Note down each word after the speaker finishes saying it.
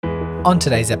On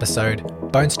today's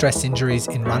episode, bone stress injuries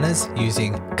in runners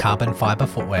using carbon fiber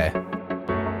footwear.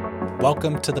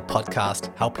 Welcome to the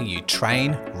podcast helping you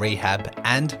train, rehab,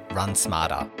 and run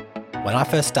smarter. When I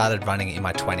first started running in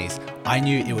my 20s, I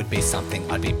knew it would be something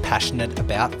I'd be passionate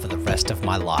about for the rest of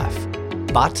my life.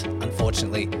 But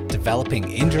unfortunately,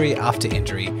 developing injury after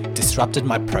injury disrupted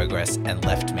my progress and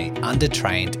left me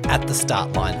undertrained at the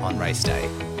start line on race day.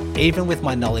 Even with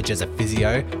my knowledge as a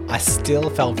physio, I still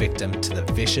fell victim to the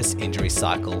vicious injury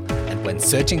cycle, and when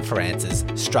searching for answers,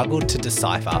 struggled to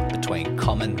decipher between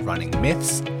common running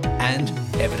myths and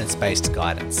evidence-based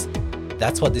guidance.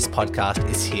 That's what this podcast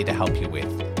is here to help you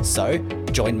with. So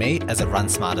join me as a Run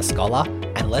Smarter scholar,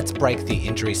 and let's break the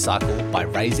injury cycle by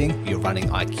raising your running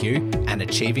IQ and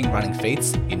achieving running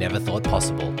feats you never thought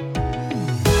possible.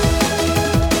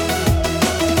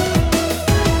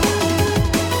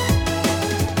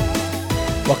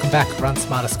 Welcome back, Run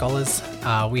Smarter Scholars.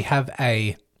 We have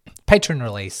a Patron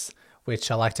release,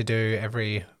 which I like to do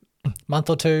every month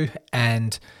or two.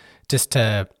 And just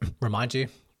to remind you,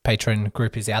 Patron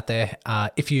group is out there.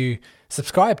 If you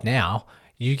subscribe now,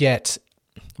 you get,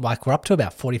 we're up to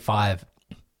about 45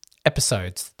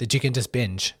 episodes that you can just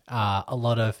binge. A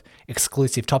lot of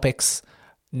exclusive topics.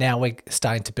 Now we're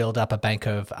starting to build up a bank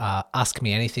of Ask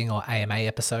Me Anything or AMA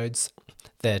episodes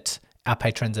that our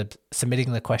patrons are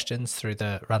submitting the questions through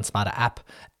the Run Smarter app.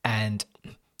 And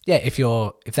yeah, if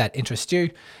that interests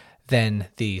you, then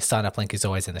the sign up link is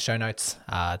always in the show notes.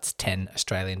 It's 10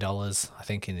 Australian dollars. I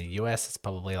think in the US, it's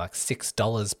probably like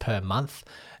 $6 per month.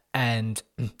 And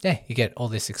yeah, you get all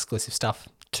this exclusive stuff,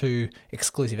 2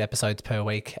 exclusive episodes per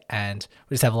week. And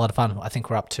we just have a lot of fun. I think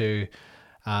we're up to,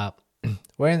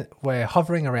 we're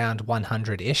hovering around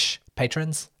 100-ish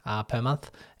patrons per month.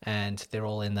 And they're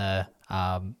all in the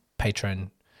Patron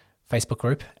Facebook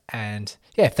group. And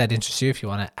yeah, if that interests you, if you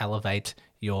want to elevate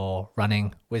your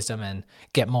running wisdom and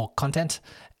get more content,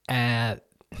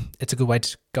 it's a good way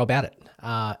to go about it.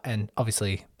 And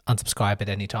obviously unsubscribe at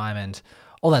any time and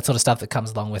all that sort of stuff that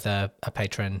comes along with a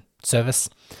Patron service.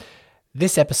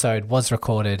 This episode was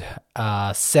recorded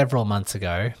several months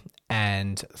ago,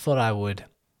 and thought I would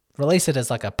release it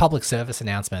as like a public service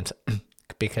announcement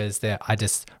because I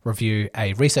just review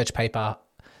a research paper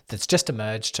that's just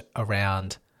emerged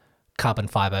around carbon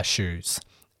fiber shoes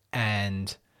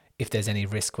and if there's any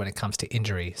risk when it comes to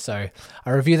injury. So I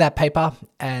review that paper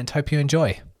and hope you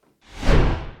enjoy.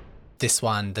 This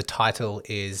one, the title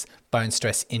is Bone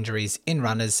Stress Injuries in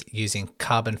Runners Using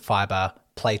Carbon Fiber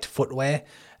Plate Footwear.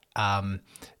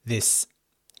 This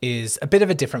is a bit of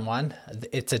a different one.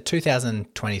 It's a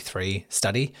 2023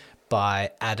 study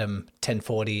by Adam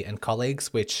 1040 and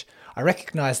colleagues, which I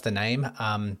recognize the name.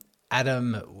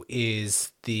 Adam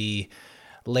is the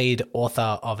lead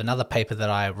author of another paper that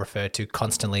I refer to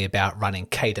constantly about running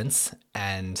cadence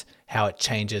and how it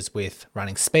changes with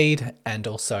running speed, and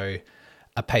also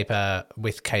a paper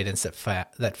with cadence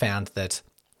that found that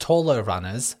taller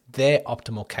runners, their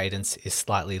optimal cadence is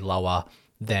slightly lower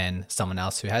than someone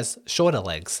else who has shorter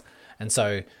legs. And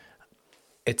so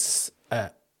it's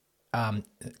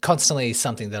constantly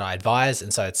something that I advise,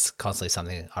 and so it's constantly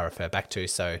something I refer back to.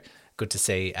 So good to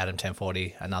see Adam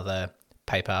 1040, another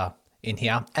paper in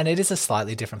here. And it is a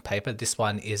slightly different paper. This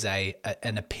one is an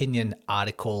opinion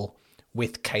article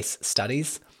with case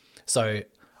studies. So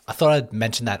I thought I'd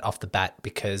mention that off the bat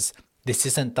because this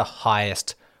isn't the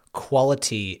highest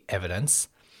quality evidence.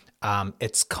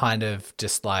 It's kind of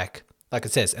just like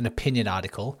it says, an opinion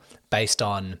article based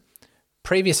on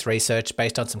previous research,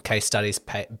 based on some case studies,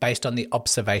 based on the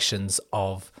observations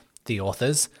of the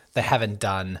authors. They haven't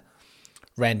done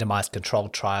randomized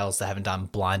controlled trials. They haven't done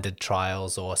blinded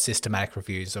trials or systematic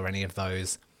reviews or any of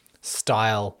those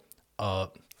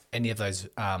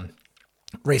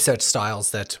research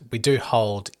styles that we do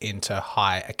hold into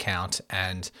high account,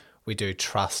 and we do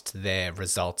trust their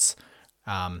results.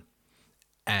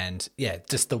 And yeah,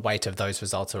 just the weight of those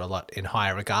results are a lot in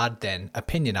higher regard than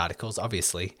opinion articles,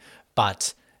 obviously.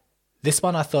 But this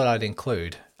one I thought I'd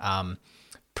include.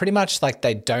 Pretty much like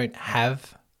they don't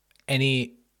have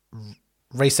any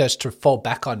research to fall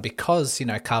back on because,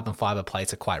 carbon fiber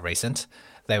plates are quite recent.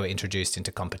 They were introduced into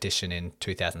competition in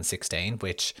 2016,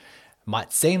 which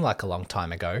might seem like a long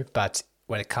time ago, but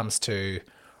when it comes to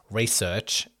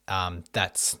research,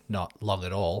 that's not long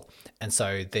at all. And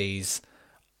so these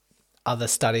other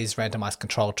studies, randomized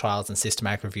controlled trials and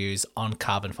systematic reviews on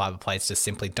carbon fiber plates just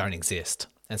simply don't exist.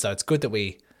 And so it's good that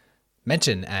we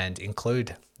mention and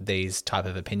include these type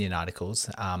of opinion articles.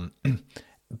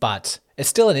 But it's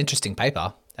still an interesting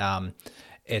paper.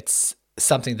 It's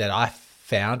something that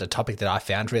a topic that I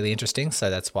found really interesting. So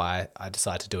that's why I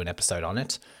decided to do an episode on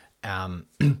it.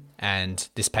 And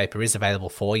this paper is available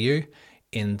for you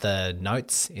in the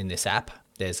notes in this app.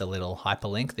 There's a little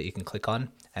hyperlink that you can click on,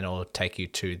 and it'll take you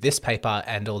to this paper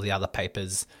and all the other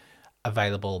papers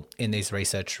available in these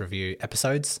research review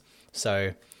episodes.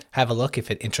 So have a look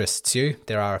if it interests you.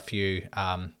 There are a few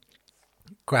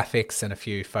graphics and a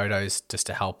few photos just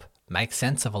to help make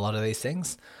sense of a lot of these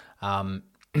things.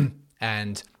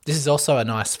 And this is also a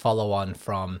nice follow-on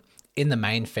from, in the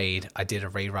main feed, I did a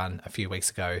rerun a few weeks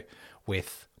ago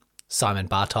with Simon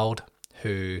Bartold,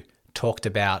 who talked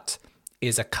about,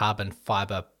 is a carbon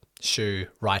fiber shoe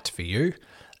right for you?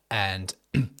 And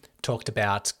talked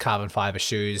about carbon fiber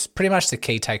shoes, pretty much the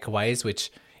key takeaways,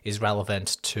 which is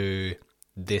relevant to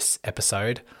this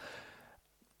episode.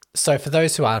 So for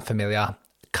those who aren't familiar,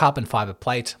 carbon fiber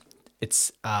plate,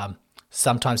 it's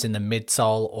sometimes in the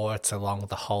midsole or it's along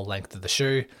the whole length of the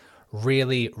shoe.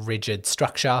 Really rigid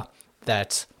structure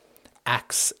that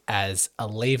acts as a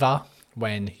lever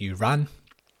when you run.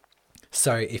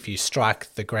 So if you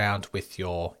strike the ground with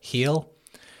your heel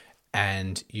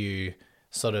and you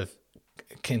sort of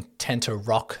can tend to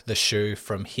rock the shoe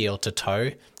from heel to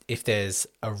toe, if there's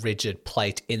a rigid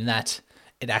plate in that,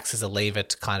 it acts as a lever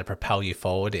to kind of propel you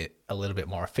forward a little bit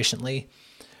more efficiently.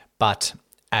 But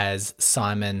as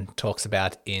Simon talks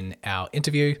about in our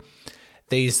interview,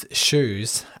 these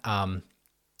shoes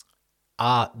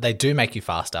they do make you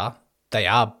faster. They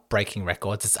are breaking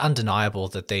records. It's undeniable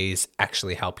that these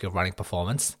actually help your running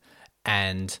performance,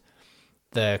 and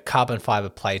the carbon fiber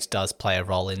plate does play a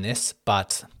role in this.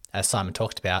 But as Simon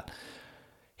talked about,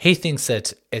 he thinks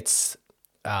that it's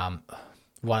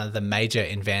one of the major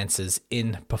advances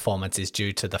in performance is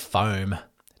due to the foam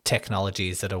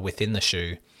technologies that are within the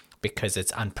shoe, because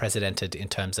it's unprecedented in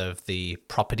terms of the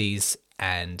properties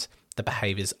and the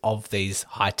behaviors of these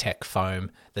high-tech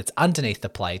foam that's underneath the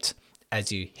plate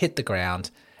as you hit the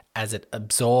ground, as it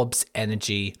absorbs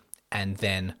energy and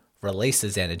then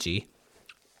releases energy.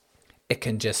 It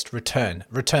can just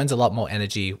returns a lot more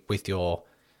energy with your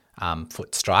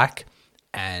foot strike.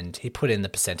 And he put in the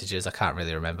percentages, I can't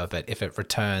really remember, but if it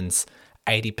returns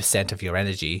 80% of your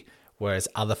energy, whereas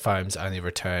other foams only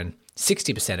return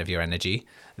 60% of your energy,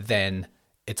 then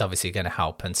it's obviously going to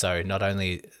help. And so not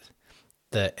only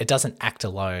it doesn't act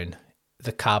alone,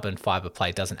 the carbon fiber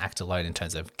plate doesn't act alone in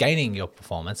terms of gaining your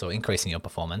performance or increasing your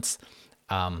performance.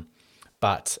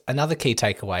 But another key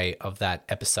takeaway of that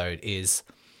episode is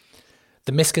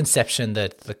the misconception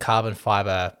that the carbon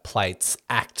fiber plates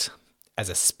act as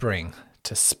a spring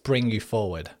to spring you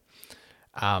forward.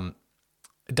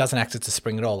 It doesn't act as a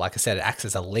spring at all. Like I said, it acts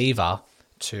as a lever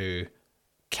to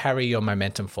carry your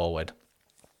momentum forward.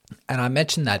 And I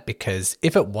mention that because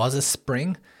if it was a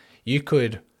spring, you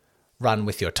could run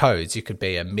with your toes. You could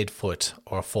be a midfoot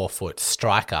or a forefoot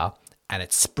striker and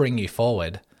it spring you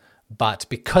forward. But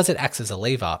because it acts as a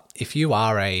lever, if you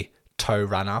are a toe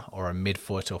runner or a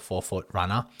midfoot or forefoot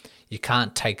runner, you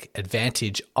can't take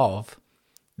advantage of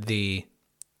the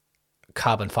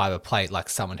carbon fiber plate like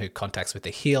someone who contacts with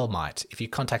the heel might. If you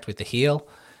contact with the heel,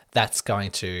 that's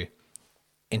going to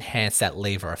enhance that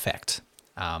lever effect.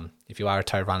 If you are a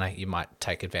toe runner, you might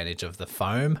take advantage of the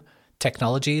foam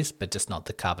technologies, but just not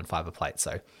the carbon fiber plate.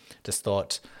 So just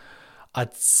thought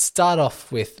I'd start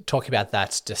off with talking about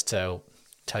that just to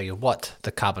tell you what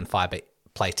the carbon fiber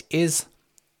plate is,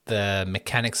 the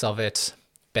mechanics of it,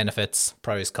 benefits,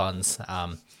 pros, cons.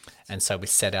 And so we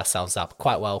set ourselves up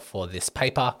quite well for this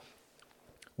paper,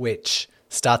 which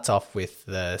starts off with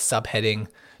the subheading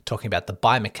talking about the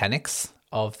biomechanics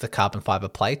of the carbon fiber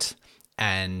plate.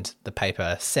 And the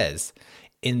paper says,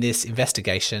 in this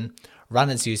investigation,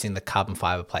 runners using the carbon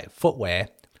fiber plate footwear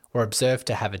were observed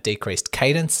to have a decreased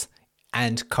cadence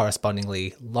and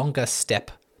correspondingly longer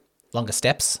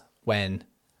steps when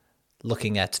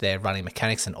looking at their running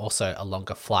mechanics, and also a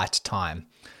longer flight time.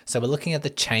 So we're looking at the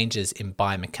changes in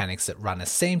biomechanics that runners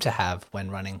seem to have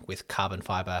when running with carbon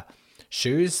fiber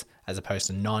shoes as opposed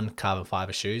to non-carbon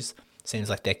fiber shoes. Seems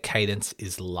like their cadence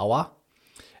is lower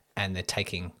and they're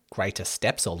taking greater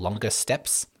steps or longer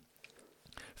steps.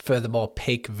 Furthermore,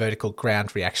 peak vertical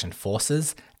ground reaction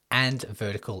forces and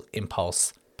vertical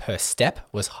impulse per step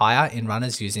was higher in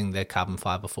runners using the carbon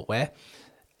fiber footwear.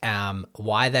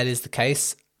 Why that is the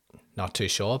case, not too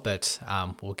sure, but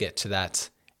we'll get to that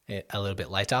a little bit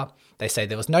later. They say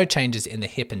there was no changes in the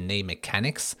hip and knee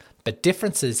mechanics, but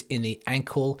differences in the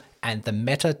ankle and the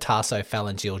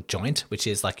metatarsophalangeal joint, which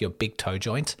is like your big toe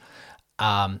joint.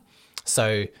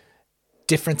 So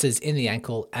differences in the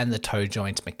ankle and the toe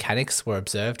joint mechanics were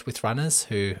observed with runners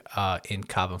who are in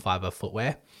carbon fiber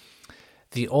footwear.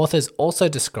 The authors also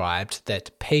described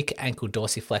that peak ankle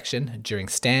dorsiflexion during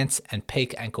stance and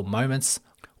peak ankle moments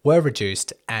were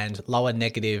reduced, and lower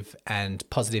negative and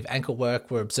positive ankle work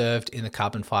were observed in the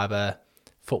carbon fiber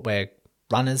footwear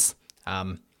runners.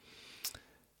 A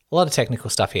lot of technical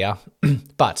stuff here,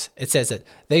 but it says that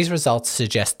these results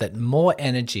suggest that more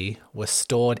energy was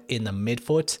stored in the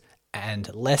midfoot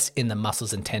and less in the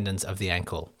muscles and tendons of the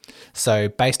ankle. So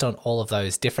based on all of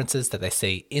those differences that they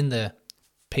see in the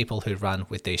people who run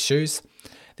with these shoes,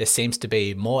 there seems to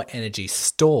be more energy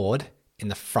stored in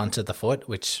the front of the foot,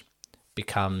 which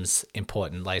becomes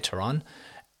important later on.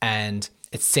 And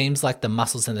it seems like the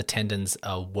muscles and the tendons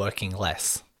are working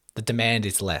less. The demand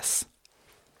is less.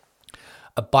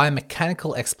 A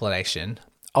biomechanical explanation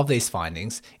of these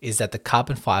findings is that the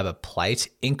carbon fiber plate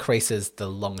increases the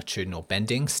longitudinal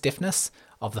bending stiffness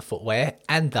of the footwear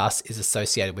and thus is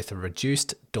associated with a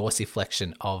reduced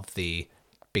dorsiflexion of the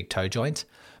big toe joint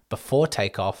before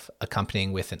takeoff,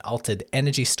 accompanying with an altered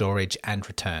energy storage and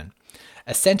return.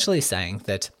 Essentially saying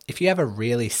that if you have a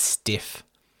really stiff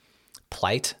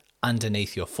plate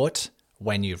underneath your foot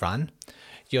when you run,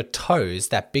 your toes,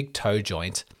 that big toe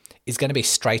joint, is going to be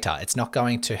straighter. It's not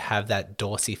going to have that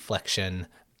dorsiflexion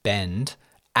bend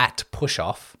at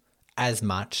push-off as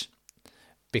much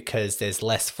because there's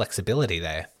less flexibility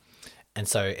there. And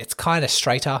so it's kind of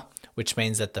straighter, which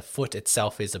means that the foot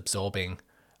itself is absorbing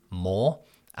more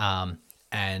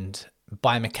and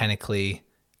biomechanically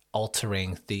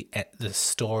altering the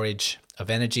storage of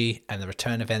energy and the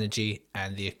return of energy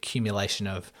and the accumulation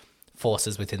of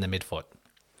forces within the midfoot.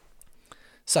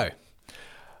 So,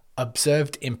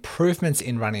 observed improvements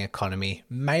in running economy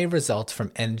may result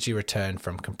from energy return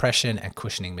from compression and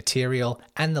cushioning material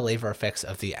and the lever effects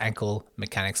of the ankle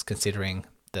mechanics, considering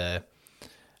the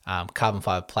carbon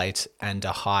fiber plate and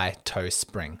a high toe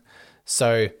spring.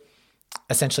 So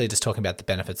essentially just talking about the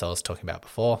benefits I was talking about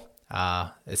before.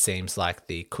 It seems like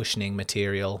the cushioning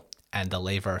material and the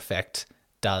lever effect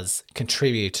does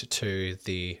contribute to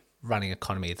the running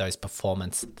economy, those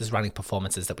running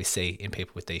performances that we see in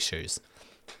people with these shoes.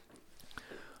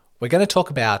 We're going to talk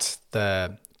about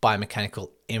the biomechanical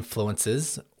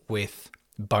influences with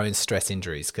bone stress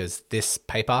injuries because this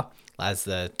paper, as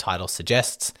the title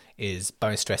suggests, is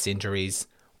bone stress injuries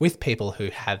with people who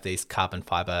have these carbon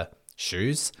fiber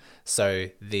shoes. So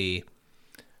the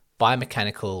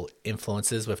biomechanical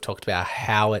influences, we've talked about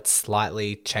how it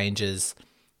slightly changes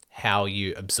how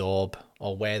you absorb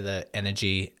or where the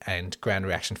energy and ground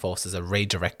reaction forces are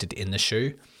redirected in the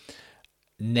shoe.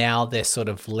 Now they're sort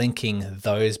of linking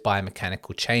those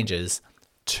biomechanical changes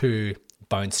to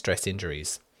bone stress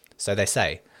injuries. So they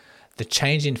say, the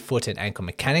change in foot and ankle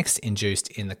mechanics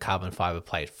induced in the carbon fiber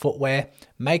plate footwear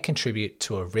may contribute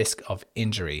to a risk of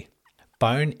injury.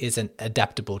 Bone is an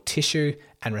adaptable tissue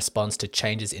and responds to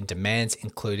changes in demands,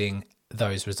 including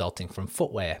those resulting from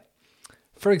footwear.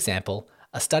 For example,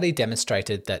 a study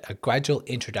demonstrated that a gradual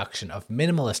introduction of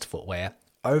minimalist footwear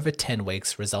over 10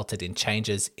 weeks resulted in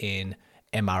changes in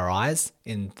MRIs,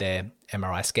 in their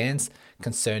MRI scans,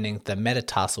 concerning the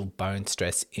metatarsal bone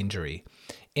stress injury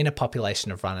in a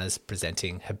population of runners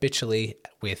presenting habitually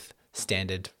with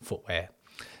standard footwear.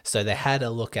 So they had a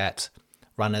look at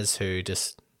runners who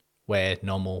just wear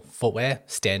normal footwear,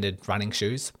 standard running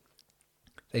shoes.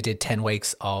 They did 10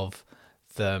 weeks of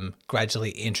them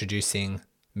gradually introducing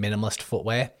minimalist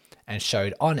footwear and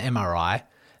showed on MRI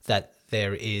that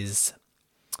there is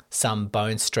some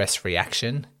bone stress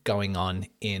reaction going on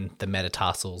in the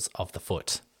metatarsals of the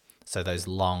foot. So those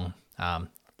long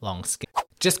skin.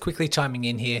 Just quickly chiming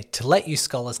in here to let you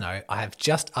scholars know, I have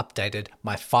just updated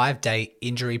my 5-day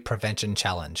injury prevention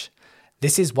challenge.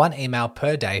 This is 1 email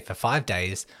per day for 5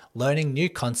 days, learning new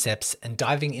concepts and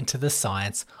diving into the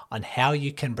science on how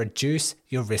you can reduce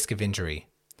your risk of injury.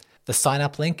 The sign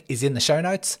up link is in the show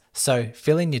notes, so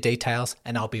fill in your details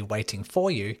and I'll be waiting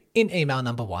for you in email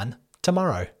number 1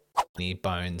 tomorrow. Any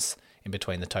bones in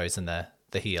between the toes and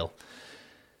the heel.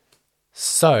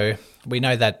 So we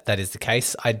know that that is the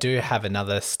case. I do have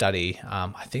another study.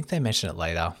 I think they mention it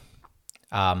later.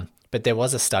 But there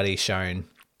was a study shown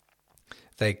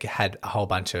they had a whole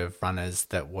bunch of runners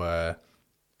that were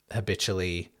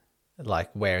habitually like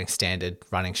wearing standard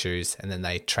running shoes, and then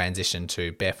they transitioned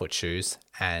to barefoot shoes.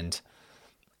 And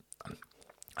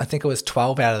I think it was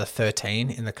 12 out of the 13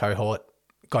 in the cohort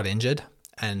got injured,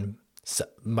 and so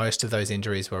most of those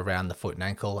injuries were around the foot and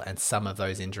ankle, and some of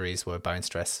those injuries were bone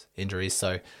stress injuries.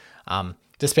 So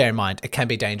just bear in mind, it can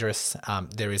be dangerous.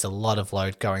 There is a lot of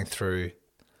load going through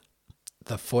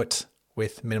the foot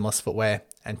with minimalist footwear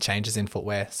and changes in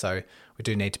footwear, so we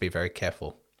do need to be very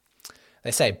careful.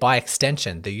 They say, by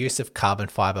extension, the use of carbon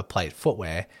fiber plate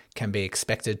footwear can be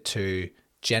expected to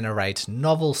generate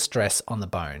novel stress on the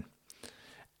bone.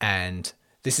 And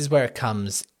this is where it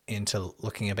comes into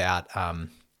talking about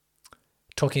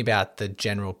the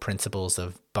general principles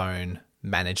of bone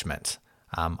management.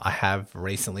 I have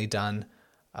recently done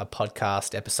a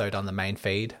podcast episode on the main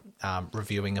feed,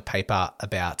 reviewing a paper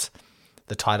about,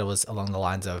 the title was along the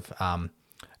lines of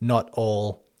not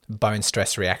all bone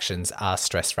stress reactions are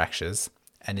stress fractures.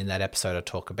 And in that episode, I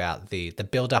talk about the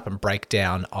build-up and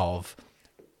breakdown of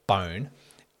bone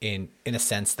in a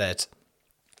sense that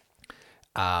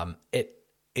it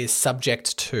is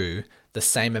subject to the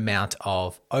same amount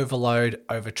of overload,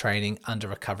 overtraining, under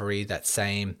recovery, that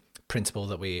same principle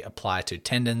that we apply to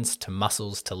tendons, to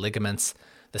muscles, to ligaments.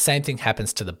 The same thing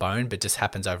happens to the bone, but just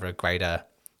happens over a greater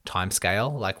time scale.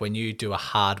 Like when you do a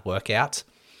hard workout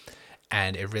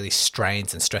and it really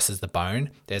strains and stresses the bone,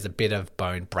 there's a bit of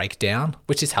bone breakdown,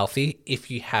 which is healthy if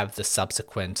you have the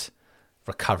subsequent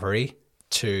recovery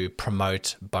to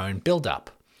promote bone buildup.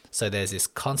 So there's this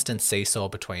constant seesaw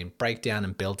between breakdown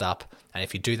and buildup. And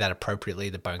if you do that appropriately,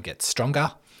 the bone gets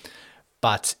stronger.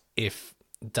 But if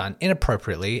done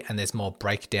inappropriately and there's more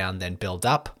breakdown than build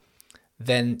up,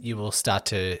 then you will start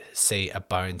to see a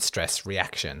bone stress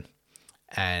reaction.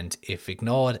 And if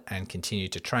ignored and continue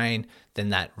to train, then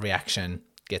that reaction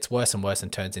gets worse and worse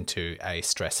and turns into a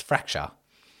stress fracture.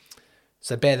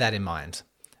 So bear that in mind.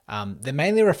 They're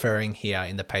mainly referring here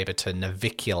in the paper to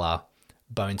navicular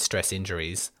bone stress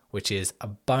injuries, which is a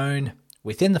bone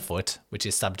within the foot which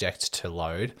is subject to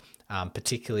load,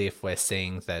 particularly if we're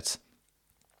seeing that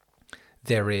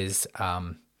there is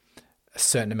a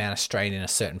certain amount of strain in a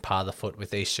certain part of the foot with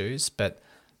these shoes. But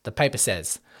the paper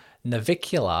says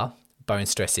navicular bone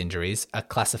stress injuries are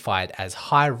classified as a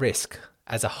high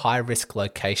risk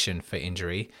location for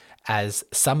injury, as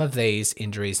some of these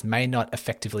injuries may not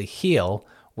effectively heal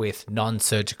with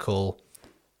non-surgical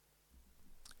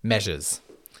measures.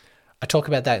 I talk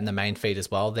about that in the main feed as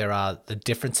well. There are the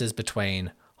differences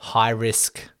between high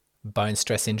risk bone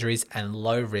stress injuries and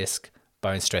low risk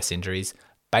bone stress injuries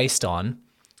based on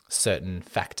certain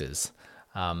factors,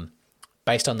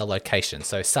 based on the location.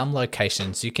 So some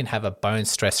locations you can have a bone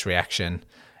stress reaction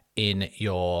in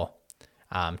your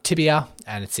tibia,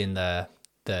 and it's in the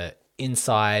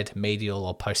inside medial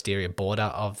or posterior border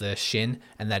of the shin,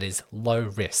 and that is low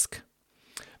risk.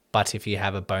 But if you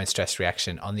have a bone stress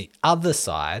reaction on the other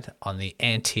side, on the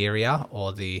anterior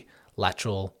or the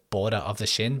lateral border of the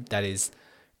shin, that is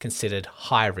considered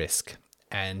high risk.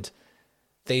 And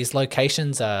these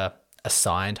locations are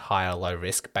assigned high or low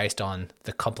risk based on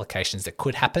the complications that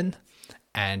could happen.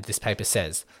 And this paper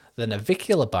says the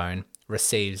navicular bone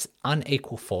receives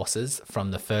unequal forces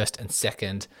from the first and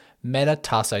second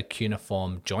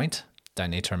metatarsocuneiform joint. Don't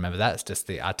need to remember that. It's just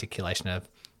the articulation of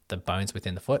the bones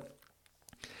within the foot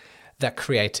that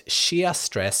create shear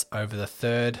stress over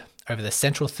the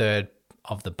central third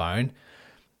of the bone,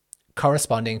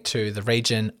 corresponding to the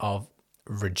region of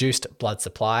reduced blood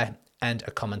supply and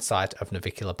a common site of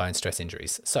navicular bone stress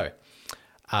injuries. So,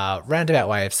 roundabout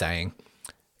way of saying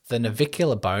the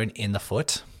navicular bone in the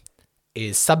foot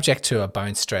is subject to a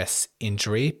bone stress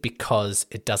injury because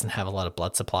it doesn't have a lot of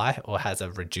blood supply or has a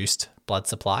reduced blood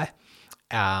supply.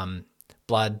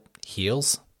 Blood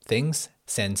heals things,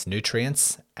 sends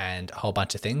nutrients and a whole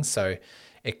bunch of things. So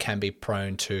it can be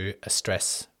prone to a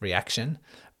stress reaction.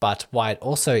 But why it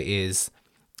also is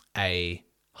a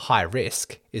high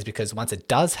risk is because once it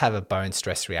does have a bone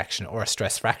stress reaction or a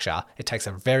stress fracture, it takes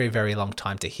a very, very long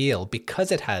time to heal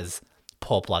because it has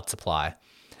poor blood supply.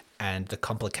 And the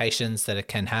complications that it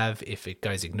can have if it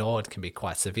goes ignored can be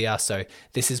quite severe. So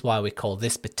this is why we call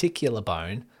this particular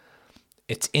bone,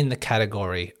 it's in the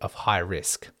category of high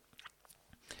risk.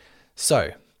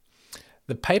 So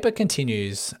the paper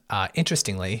continues,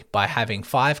 interestingly, by having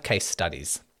 5 case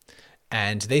studies.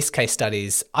 And these case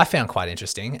studies I found quite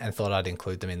interesting and thought I'd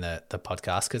include them in the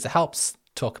podcast because it helps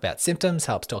talk about symptoms,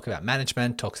 helps talk about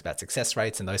management, talks about success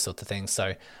rates and those sorts of things.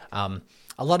 So a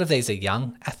lot of these are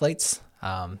young athletes,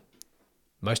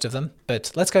 most of them,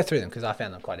 but let's go through them because I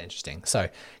found them quite interesting. So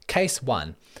case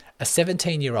 1, a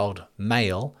 17-year-old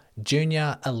male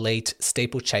junior elite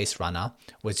steeplechase runner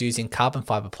was using carbon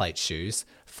fiber plate shoes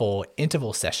for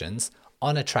interval sessions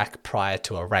on a track prior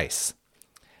to a race.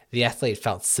 The athlete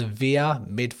felt severe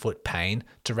midfoot pain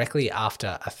directly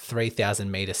after a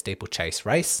 3,000 meter steeplechase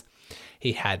race.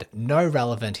 He had no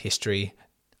relevant history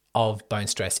of bone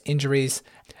stress injuries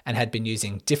and had been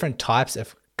using different types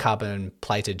of carbon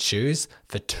plated shoes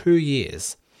for 2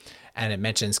 years. And it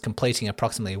mentions completing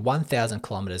approximately 1,000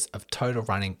 kilometers of total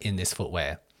running in this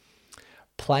footwear.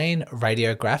 Plain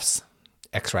radiographs,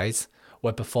 x-rays,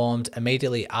 were performed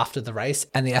immediately after the race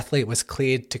and the athlete was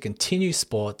cleared to continue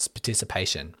sports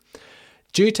participation.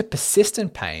 Due to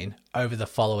persistent pain over the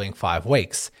following 5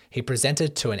 weeks, he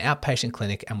presented to an outpatient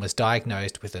clinic and was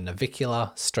diagnosed with a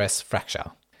navicular stress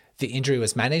fracture. The injury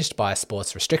was managed by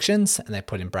sports restrictions, and they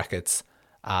put in brackets,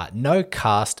 no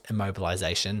cast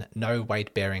immobilization, no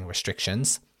weight-bearing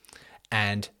restrictions,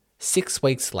 and 6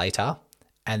 weeks later,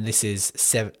 and this is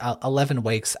 11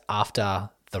 weeks after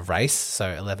the race,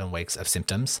 so 11 weeks of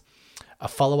symptoms, a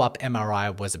follow-up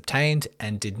MRI was obtained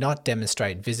and did not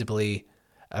demonstrate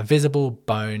a visible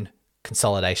bone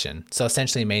consolidation. So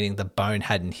essentially meaning the bone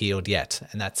hadn't healed yet,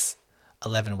 and that's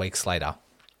 11 weeks later.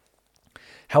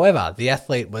 However, the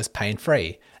athlete was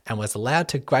pain-free and was allowed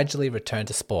to gradually return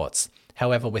to sports.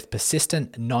 However, with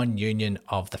persistent non-union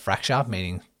of the fracture,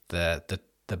 meaning the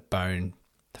bone,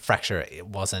 the fracture, it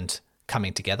wasn't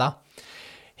coming together,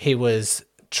 he was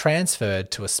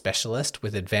transferred to a specialist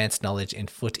with advanced knowledge in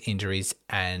foot injuries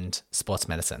and sports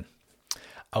medicine.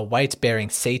 A weight-bearing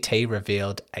CT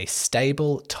revealed a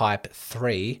stable type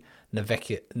 3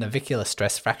 navicular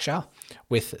stress fracture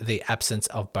with the absence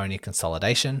of bony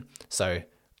consolidation, so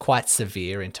quite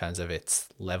severe in terms of its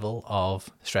level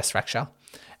of stress fracture.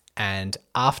 And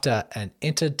after an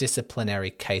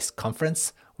interdisciplinary case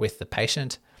conference with the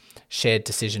patient, shared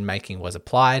decision-making was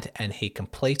applied, and he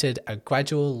completed a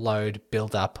gradual load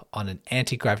build-up on an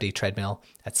anti-gravity treadmill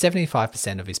at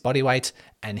 75% of his body weight,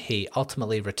 and he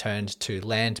ultimately returned to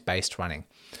land-based running.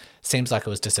 Seems like it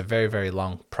was just a very, very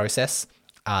long process.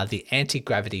 The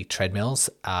anti-gravity treadmills,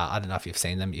 I don't know if you've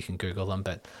seen them, you can Google them,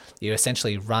 but you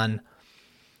essentially run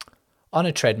on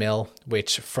a treadmill,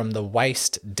 which from the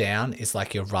waist down is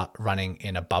like you're running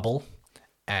in a bubble,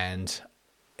 and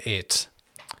it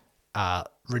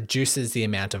reduces the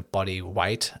amount of body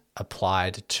weight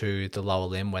applied to the lower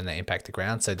limb when they impact the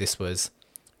ground. So this was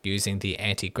using the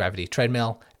anti-gravity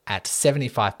treadmill at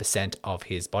 75% of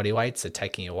his body weight, so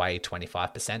taking away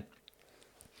 25%,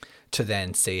 to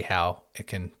then see how it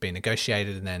can be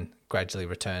negotiated and then gradually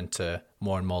return to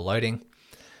more and more loading.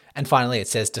 And finally, it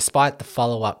says, despite the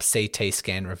follow-up CT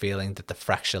scan revealing that the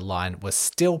fracture line was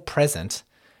still present,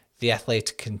 the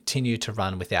athlete continued to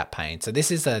run without pain. So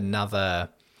this is another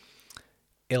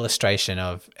illustration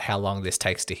of how long this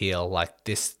takes to heal. Like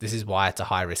this is why it's a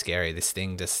high risk area. This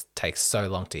thing just takes so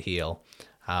long to heal.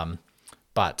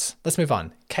 But let's move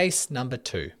on. Case number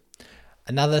 2.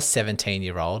 Another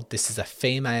 17-year-old. This is a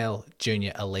female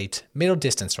junior elite middle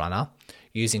distance runner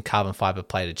using carbon fiber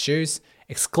plated shoes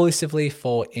exclusively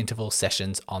for interval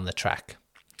sessions on the track.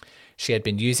 She had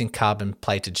been using carbon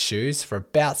plated shoes for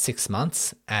about 6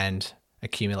 months and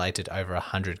accumulated over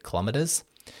 100 kilometers.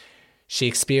 She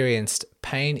experienced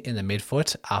pain in the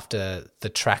midfoot after the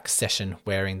track session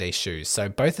wearing these shoes. So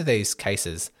both of these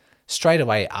cases, straight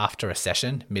away after a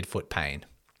session, midfoot pain.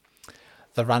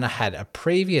 The runner had a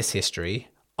previous history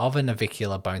of a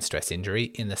navicular bone stress injury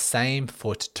in the same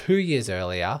foot 2 years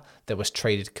earlier that was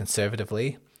treated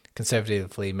conservatively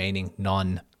meaning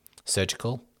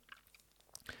non-surgical.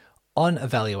 On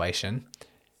evaluation,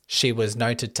 she was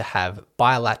noted to have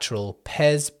bilateral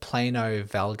pes plano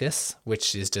valgus,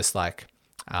 which is just like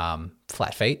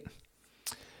flat feet.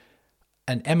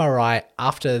 An MRI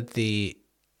after the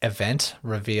event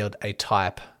revealed a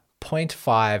type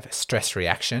 0.5 stress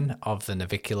reaction of the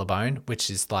navicular bone, which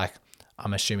is like,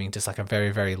 I'm assuming just like a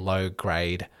very, very low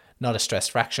grade, not a stress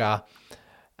fracture,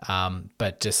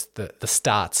 but just the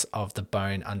starts of the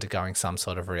bone undergoing some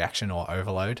sort of reaction or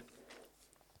overload.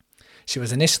 She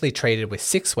was initially treated with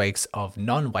 6 weeks of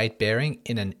non-weight bearing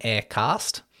in an air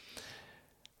cast.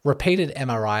 Repeated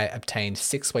MRI obtained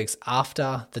 6 weeks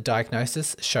after the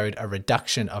diagnosis showed a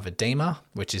reduction of edema,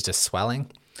 which is just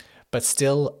swelling, but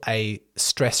still a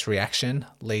stress reaction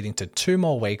leading to 2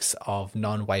 more weeks of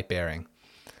non-weight bearing.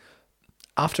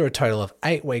 After a total of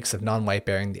 8 weeks of non-weight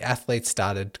bearing, the athlete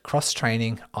started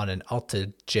cross-training on an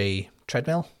Alter G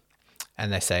treadmill,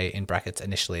 and they say in brackets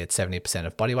initially at 70%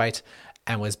 of body weight,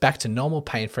 and was back to normal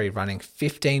pain-free running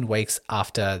 15 weeks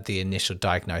after the initial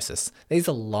diagnosis. These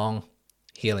are long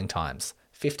healing times.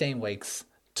 15 weeks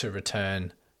to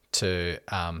return to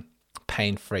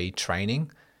pain-free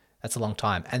training. That's a long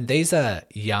time. And these are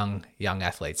young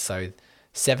athletes. So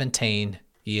 17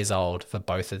 years old for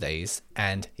both of these,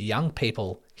 and young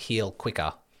people heal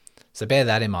quicker. So bear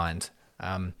that in mind.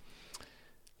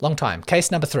 Long time.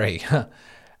 Case number 3.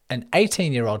 An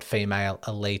 18-year-old female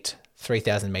elite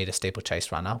 3,000 meter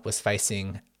steeplechase runner was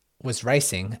racing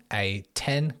a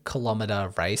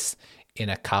 10-kilometer race in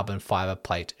a carbon fiber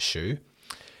plate shoe.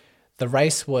 The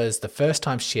race was the first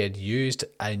time she had used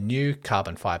a new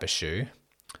carbon fiber shoe.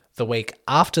 The week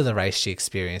after the race, she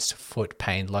experienced foot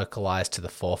pain localized to the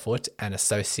forefoot and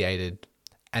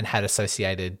had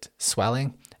associated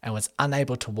swelling and was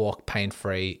unable to walk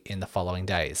pain-free in the following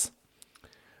days.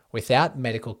 Without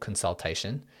medical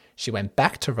consultation, she went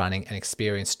back to running and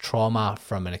experienced trauma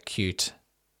from an acute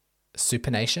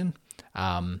supination,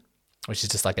 which is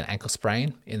just like an ankle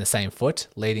sprain in the same foot,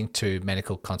 leading to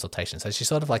medical consultation. So she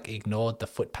sort of like ignored the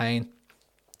foot pain,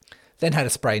 then had a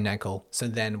sprained ankle, so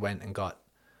then went and got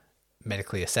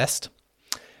medically assessed.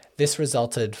 This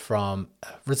resulting from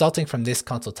this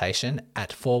consultation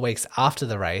at 4 weeks after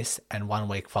the race and 1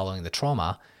 week following the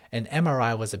trauma, an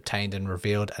MRI was obtained and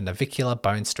revealed a navicular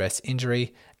bone stress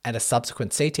injury, and a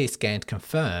subsequent CT scan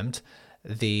confirmed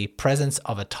the presence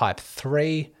of a type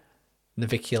 3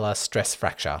 navicular stress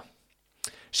fracture.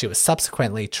 She was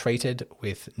subsequently treated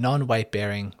with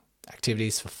non-weight-bearing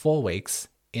activities for 4 weeks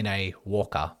in a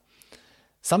walker.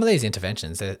 Some of these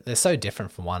interventions, they're so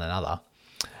different from one another.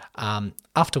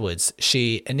 Afterwards,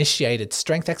 she initiated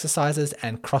strength exercises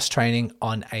and cross-training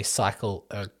on a cycle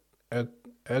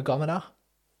ergometer.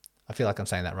 I feel like I'm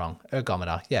saying that wrong.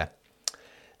 Ergometer, yeah.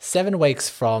 7 weeks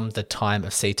from the time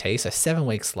of CT, so 7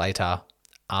 weeks later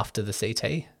after the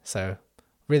CT. So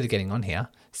really getting on here.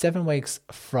 7 weeks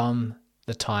from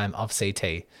the time of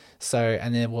CT. So,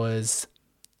 and there was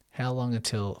how long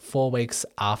until 4 weeks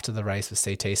after the race with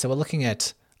CT. So we're looking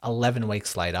at 11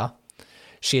 weeks later.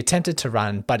 She attempted to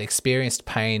run, but experienced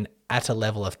pain at a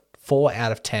level of 4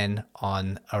 out of 10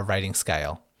 on a rating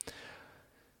scale.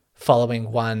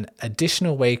 Following 1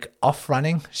 additional week off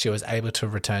running, she was able to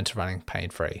return to running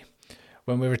pain-free.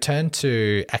 When we return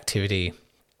to activity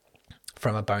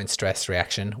from a bone stress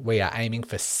reaction, we are aiming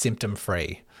for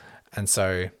symptom-free. And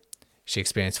so she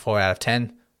experienced 4 out of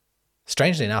 10.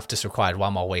 Strangely enough, just required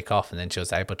 1 more week off, and then she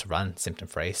was able to run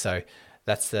symptom-free. So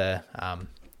that's the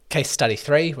case study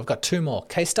 3. We've got 2 more.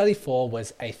 Case study 4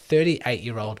 was a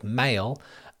 38-year-old male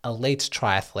elite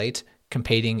triathlete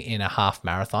competing in a half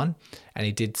marathon, and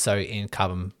he did so in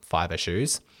carbon fiber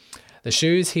shoes. The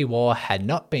shoes he wore had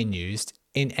not been used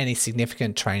in any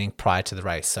significant training prior to the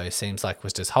race, so it seems like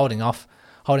was just holding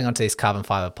onto these carbon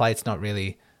fiber plates, not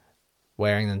really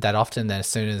wearing them that often. Then as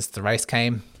soon as the race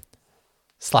came,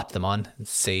 slap them on and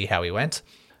see how he went.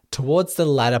 Towards the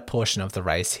latter portion of the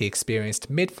race, he experienced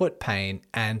midfoot pain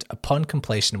and upon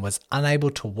completion was unable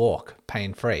to walk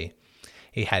pain-free.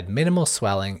 He had minimal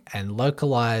swelling and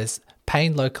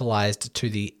pain localized to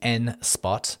the N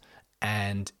spot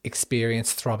and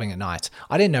experienced throbbing at night.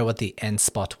 I didn't know what the N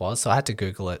spot was, so I had to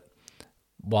Google it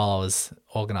while I was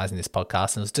organizing this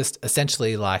podcast. And it was just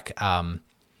essentially like,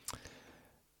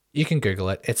 you can Google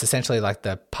it. It's essentially like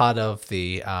the part of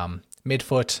the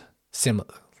midfoot,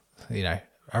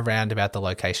 around about the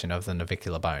location of the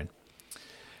navicular bone.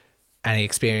 And he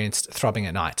experienced throbbing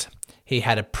at night. He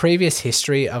had a previous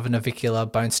history of a navicular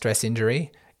bone stress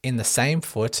injury in the same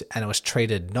foot, and it was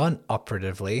treated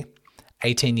non-operatively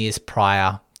 18 years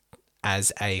prior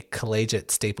as a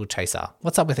collegiate steeplechaser.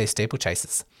 What's up with these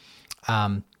steeplechasers?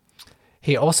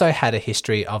 He also had a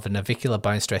history of a navicular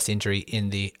bone stress injury in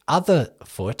the other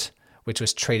foot, which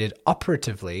was treated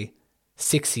operatively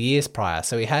 6 years prior.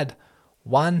 So he had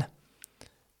 1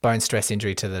 bone stress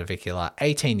injury to the navicular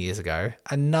 18 years ago,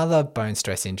 another bone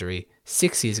stress injury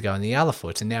 6 years ago in the other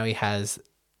foot, and now he has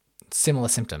similar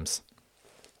symptoms.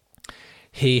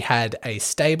 He had a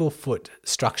stable foot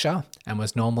structure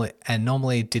and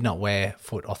normally did not wear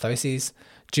foot orthoses.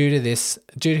 Due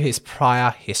to his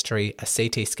prior history, a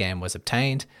CT scan was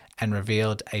obtained and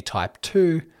revealed a type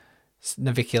 2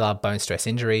 navicular bone stress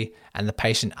injury, and the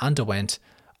patient underwent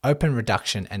open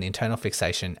reduction and internal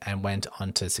fixation and went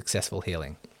on to successful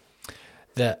healing.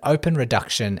 The open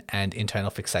reduction and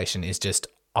internal fixation is just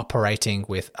operating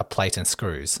with a plate and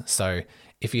screws. So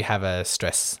if you have a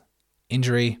stress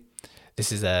injury,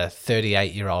 this is a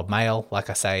 38-year-old male. Like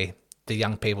I say, the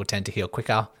young people tend to heal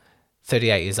quicker.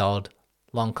 38 years old,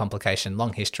 long complication,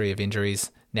 long history of injuries.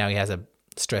 Now he has a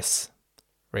stress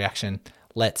reaction.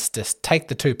 Let's just take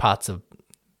the 2 parts of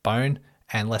bone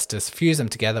and let's just fuse them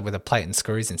together with a plate and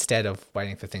screws instead of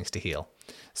waiting for things to heal.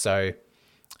 So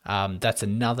that's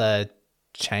another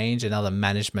change, another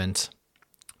management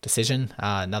decision,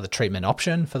 another treatment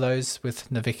option for those with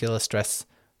navicular stress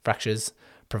fractures,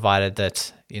 provided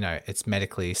that it's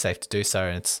medically safe to do so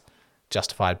and it's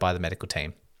justified by the medical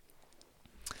team.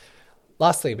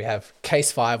 Lastly, we have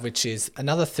case 5, which is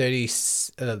another 30.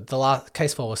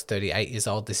 Case 4 was 38 years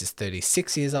old. This is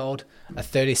 36 years old. A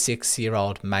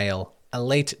 36-year-old male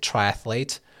elite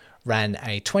triathlete ran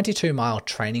a 22-mile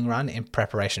training run in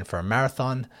preparation for a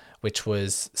marathon, which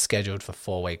was scheduled for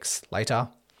 4 weeks later.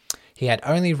 He had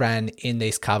only ran in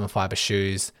these carbon fiber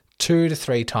shoes 2 to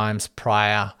 3 times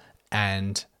prior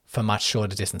and for much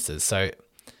shorter distances. So,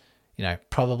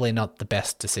 probably not the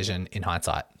best decision in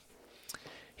hindsight.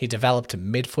 He developed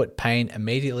midfoot pain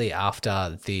immediately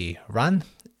after the run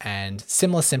and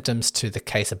similar symptoms to the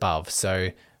case above.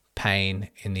 So pain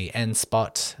in the end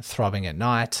spot, throbbing at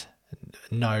night,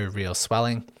 no real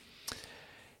swelling.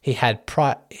 He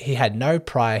had no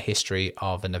prior history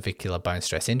of a navicular bone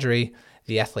stress injury.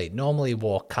 The athlete normally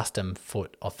wore custom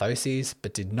foot orthoses,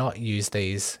 but did not use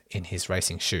these in his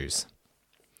racing shoes.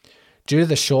 Due to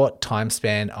the short time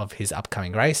span of his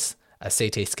upcoming race, a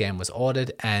CT scan was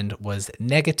ordered and was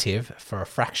negative for a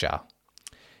fracture.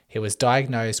 He was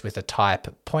diagnosed with a type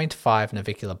 0.5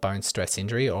 navicular bone stress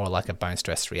injury, or like a bone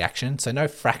stress reaction. So no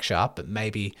fracture, but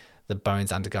maybe the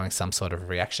bone's undergoing some sort of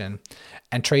reaction,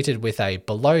 and treated with a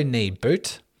below knee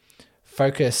boot.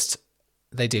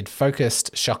 They did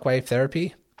focused shockwave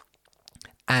therapy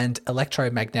and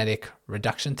electromagnetic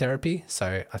reduction therapy.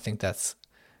 So I think that's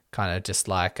kind of just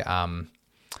like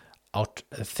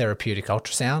therapeutic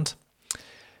ultrasound.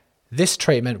 This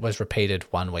treatment was repeated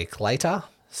 1 week later.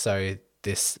 So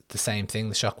the same thing,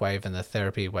 the shockwave and the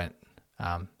therapy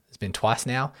has been twice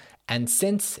now. And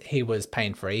since he was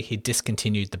pain-free, he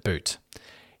discontinued the boot.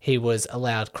 He was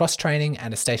allowed cross-training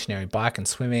and a stationary bike and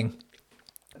swimming.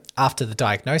 After the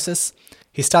diagnosis,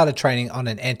 he started training on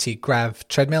an anti-grav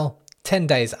treadmill 10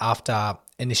 days after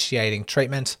initiating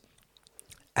treatment.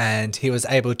 And he was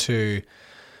able to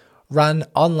run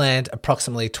on land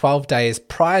approximately 12 days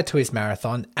prior to his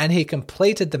marathon, and he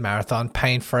completed the marathon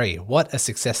pain-free. What a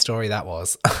success story that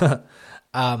was.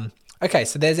 Okay,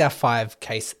 so there's our 5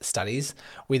 case studies.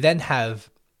 We then have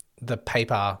the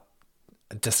paper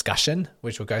discussion,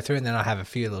 which we'll go through, and then I have a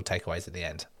few little takeaways at the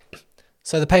end.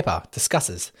 So the paper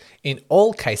discusses, in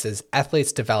all cases,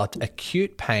 athletes developed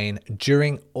acute pain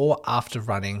during or after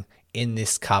running in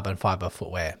this carbon fiber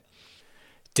footwear.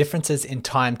 Differences in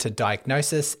time to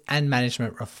diagnosis and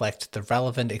management reflect the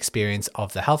relevant experience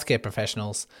of the healthcare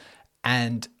professionals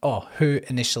and who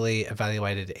initially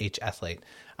evaluated each athlete.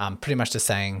 Pretty much just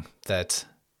saying that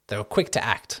they were quick to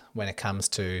act when it comes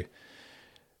to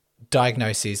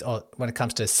diagnoses, or when it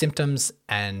comes to symptoms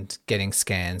and getting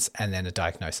scans and then a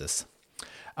diagnosis.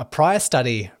 A prior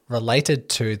study related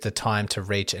to the time to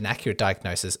reach an accurate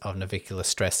diagnosis of navicular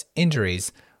stress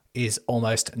injuries is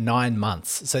almost 9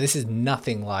 months. So this is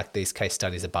nothing like these case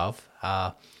studies above,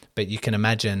 but you can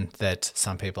imagine that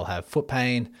some people have foot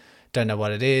pain, don't know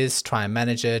what it is, try and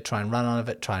manage it, try and run on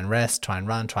it, try and rest, try and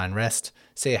run, try and rest,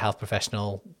 see a health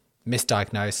professional,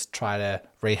 misdiagnose, try to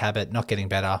rehab it, not getting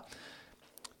better.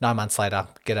 9 months later,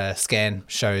 get a scan,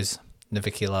 shows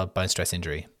navicular bone stress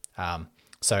injury.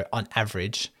 So on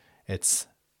average, it's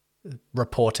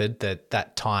reported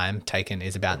that time taken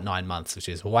is about 9 months, which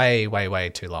is way, way, way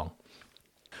too long.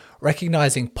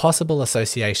 Recognizing possible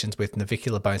associations with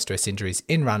navicular bone stress injuries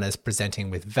in runners presenting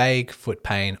with vague foot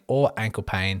pain or ankle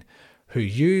pain who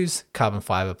use carbon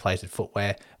fiber plated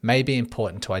footwear may be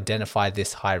important to identify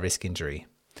this high-risk injury.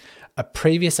 A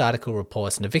previous article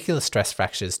reports navicular stress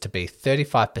fractures to be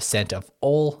 35% of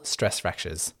all stress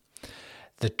fractures.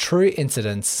 The true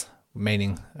incidence,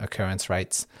 meaning occurrence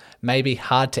rates, may be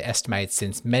hard to estimate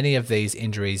since many of these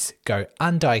injuries go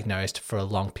undiagnosed for a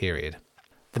long period.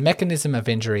 The mechanism of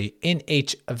injury in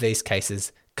each of these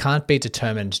cases can't be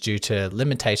determined due to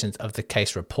limitations of the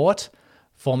case report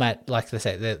format. Like they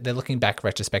say, they're looking back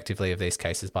retrospectively of these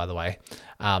cases, by the way,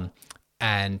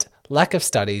 and lack of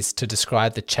studies to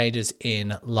describe the changes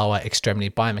in lower extremity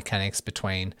biomechanics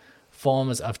between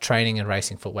forms of training and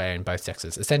racing footwear in both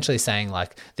sexes. Essentially saying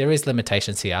like there is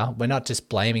limitations here. We're not just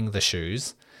blaming the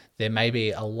shoes. There may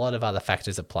be a lot of other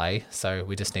factors at play, so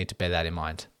we just need to bear that in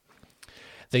mind.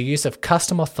 The use of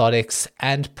custom orthotics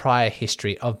and prior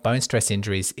history of bone stress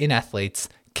injuries in athletes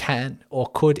can or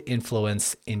could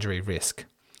influence injury risk.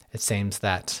 It seems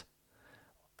that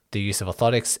the use of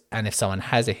orthotics, and if someone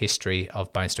has a history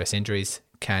of bone stress injuries,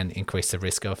 can increase the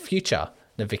risk of future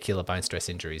navicular bone stress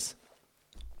injuries.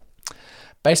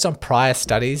 Based on prior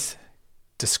studies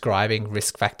describing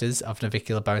risk factors of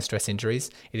navicular bone stress injuries,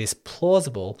 it is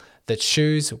plausible that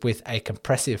shoes with a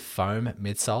compressive foam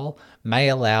midsole may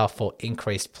allow for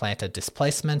increased plantar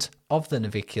displacement of the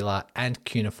navicular and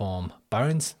cuneiform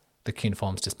bones, the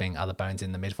cuneiforms just being other bones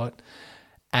in the midfoot,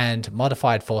 and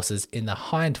modified forces in the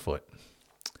hindfoot.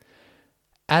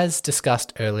 As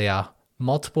discussed earlier,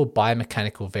 multiple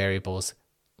biomechanical variables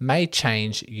may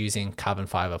change using carbon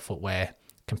fiber footwear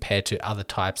compared to other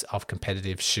types of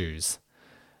competitive shoes.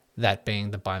 That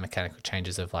being the biomechanical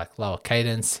changes of like lower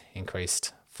cadence,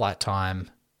 increased flight time,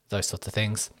 those sorts of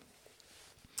things.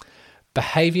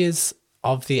 Behaviors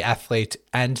of the athlete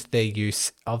and their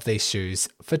use of these shoes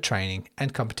for training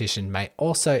and competition may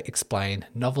also explain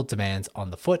novel demands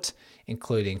on the foot,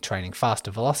 including training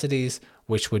faster velocities,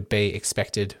 which would be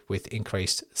expected with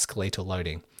increased skeletal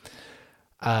loading.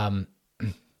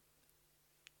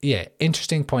 Yeah,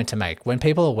 interesting point to make. When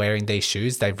people are wearing these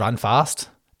shoes, they run fast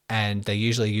and they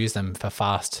usually use them for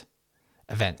fast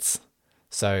events.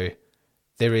 So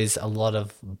there is a lot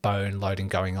of bone loading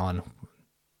going on,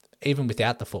 even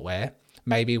without the footwear.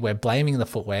 Maybe we're blaming the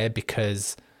footwear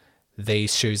because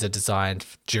these shoes are designed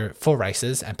for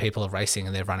races and people are racing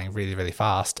and they're running really, really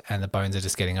fast and the bones are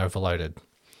just getting overloaded.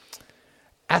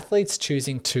 Athletes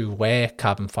choosing to wear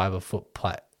carbon fiber foot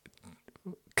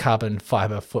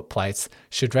plates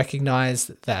should recognize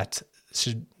the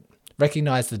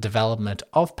development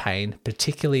of pain,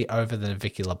 particularly over the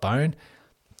navicular bone,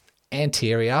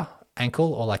 anterior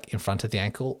ankle, or like in front of the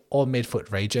ankle, or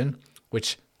midfoot region,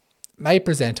 which may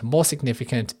present a more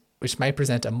significant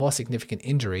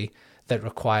injury that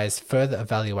requires further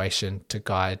evaluation to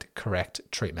guide correct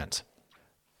treatment.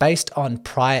 Based on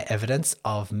prior evidence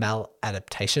of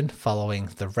maladaptation following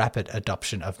the rapid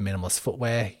adoption of minimalist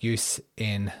footwear use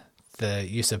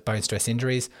of bone stress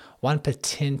injuries, one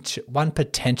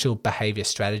potential behavior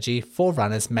strategy for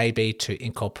runners may be to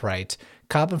incorporate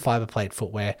carbon fiber plate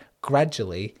footwear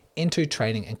gradually into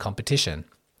training and competition.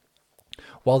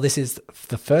 While this is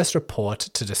the first report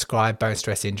to describe bone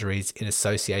stress injuries in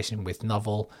association with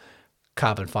novel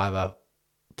carbon fiber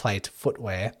plate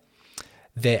footwear,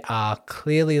 there are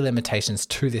clearly limitations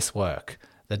to this work.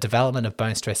 The development of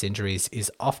bone stress injuries is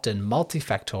often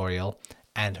multifactorial,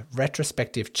 and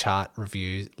retrospective chart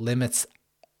review limits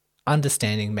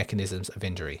understanding mechanisms of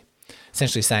injury.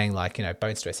 Essentially saying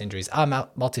bone stress injuries are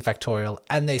multifactorial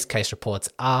and these case reports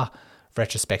are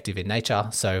retrospective in nature,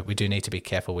 so we do need to be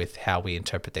careful with how we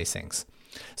interpret these things.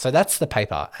 So that's the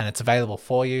paper and it's available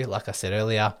for you, like I said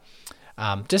earlier.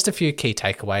 Just a few key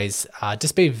takeaways.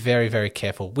 Just be very, very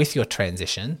careful with your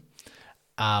transition.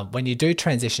 When you do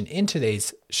transition into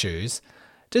these shoes,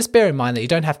 just bear in mind that you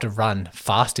don't have to run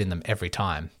fast in them every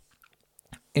time.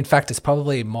 In fact, it's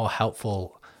probably more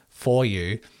helpful for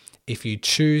you if you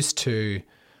choose to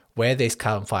wear these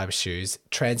carbon fiber shoes,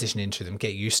 transition into them,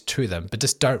 get used to them, but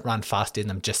just don't run fast in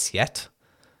them just yet.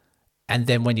 And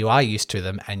then when you are used to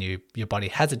them and your body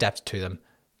has adapted to them,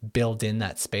 build in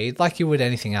that speed like you would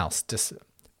anything else. Just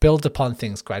build upon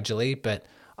things gradually, but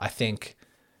I think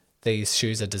these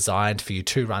shoes are designed for you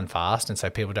to run fast, and so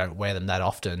people don't wear them that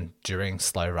often during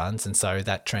slow runs, and so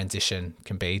that transition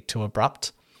can be too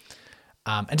abrupt.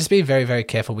 And just be very, very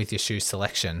careful with your shoe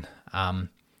selection.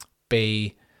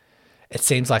 It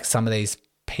seems like some of these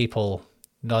people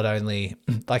not only,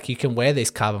 like you can wear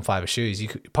these carbon fiber shoes, you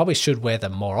probably should wear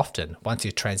them more often once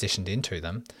you've transitioned into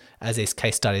them. As these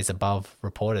case studies above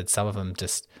reported, some of them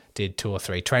just did 2 or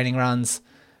 3 training runs,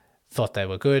 thought they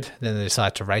were good, then they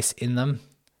decided to race in them.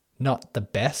 Not the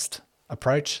best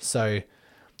approach. So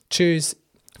choose,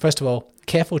 first of all,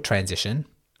 careful transition.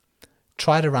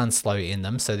 Try to run slow in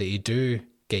them so that you do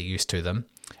get used to them.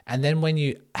 And then when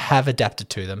you have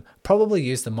adapted to them, probably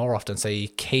use them more often so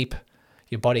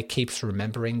your body keeps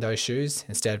remembering those shoes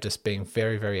instead of just being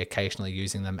very, very occasionally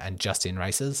using them and just in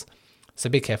races. So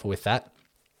be careful with that.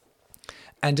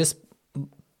 And just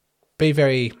be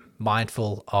very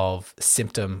mindful of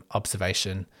symptom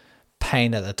observation,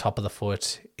 pain at the top of the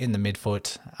foot, in the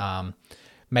midfoot.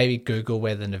 Maybe Google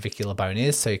where the navicular bone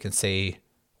is so you can see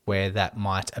where that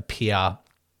might appear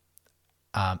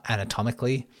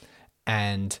anatomically.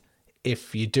 And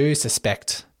if you do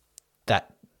suspect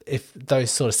that if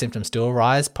those sort of symptoms do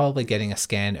arise, probably getting a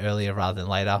scan earlier rather than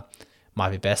later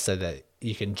might be best so that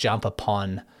you can jump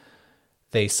upon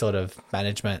these sort of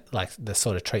management, like the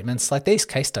sort of treatments. Like these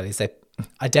case studies, they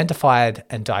identified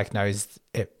and diagnosed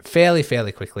it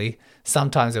fairly quickly.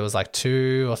 Sometimes it was like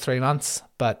 2 or 3 months,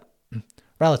 but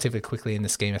relatively quickly in the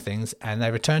scheme of things. And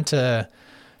they returned to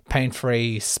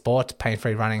pain-free sport,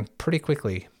 pain-free running pretty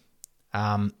quickly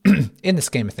in the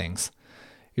scheme of things.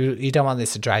 You don't want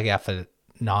this to drag out for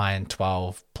 9,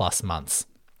 12 plus months.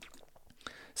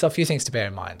 So a few things to bear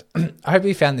in mind. I hope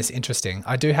you found this interesting.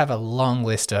 I do have a long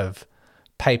list of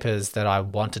papers that I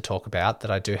want to talk about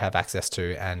that I do have access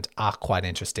to and are quite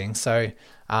interesting. So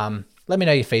let me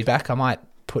know your feedback. I might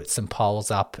put some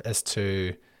polls up as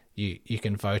to you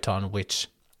can vote on which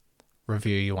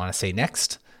review you want to see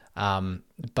next.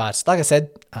 But like I said,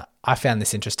 I found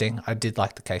this interesting. I did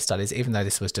like the case studies, even though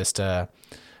this was just a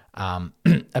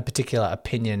particular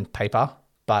opinion paper.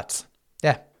 But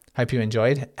yeah, hope you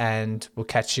enjoyed, and we'll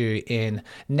catch you in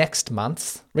next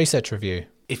month's research review.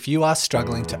 If you are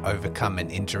struggling to overcome an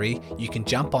injury, you can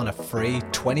jump on a free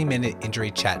 20-minute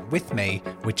injury chat with me,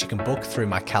 which you can book through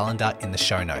my calendar in the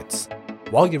show notes.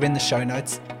 While you're in the show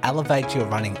notes, elevate your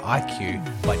running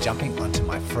IQ by jumping onto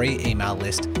my free email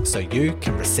list so you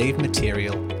can receive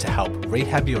material to help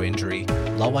rehab your injury,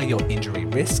 lower your injury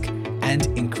risk, and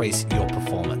increase your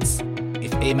performance.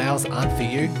 If emails aren't for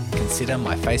you, consider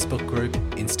my Facebook group,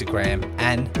 Instagram,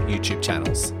 and YouTube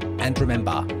channels. And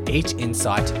remember, each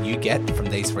insight you get from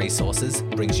these resources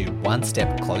brings you one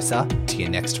step closer to your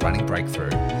next running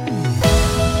breakthrough.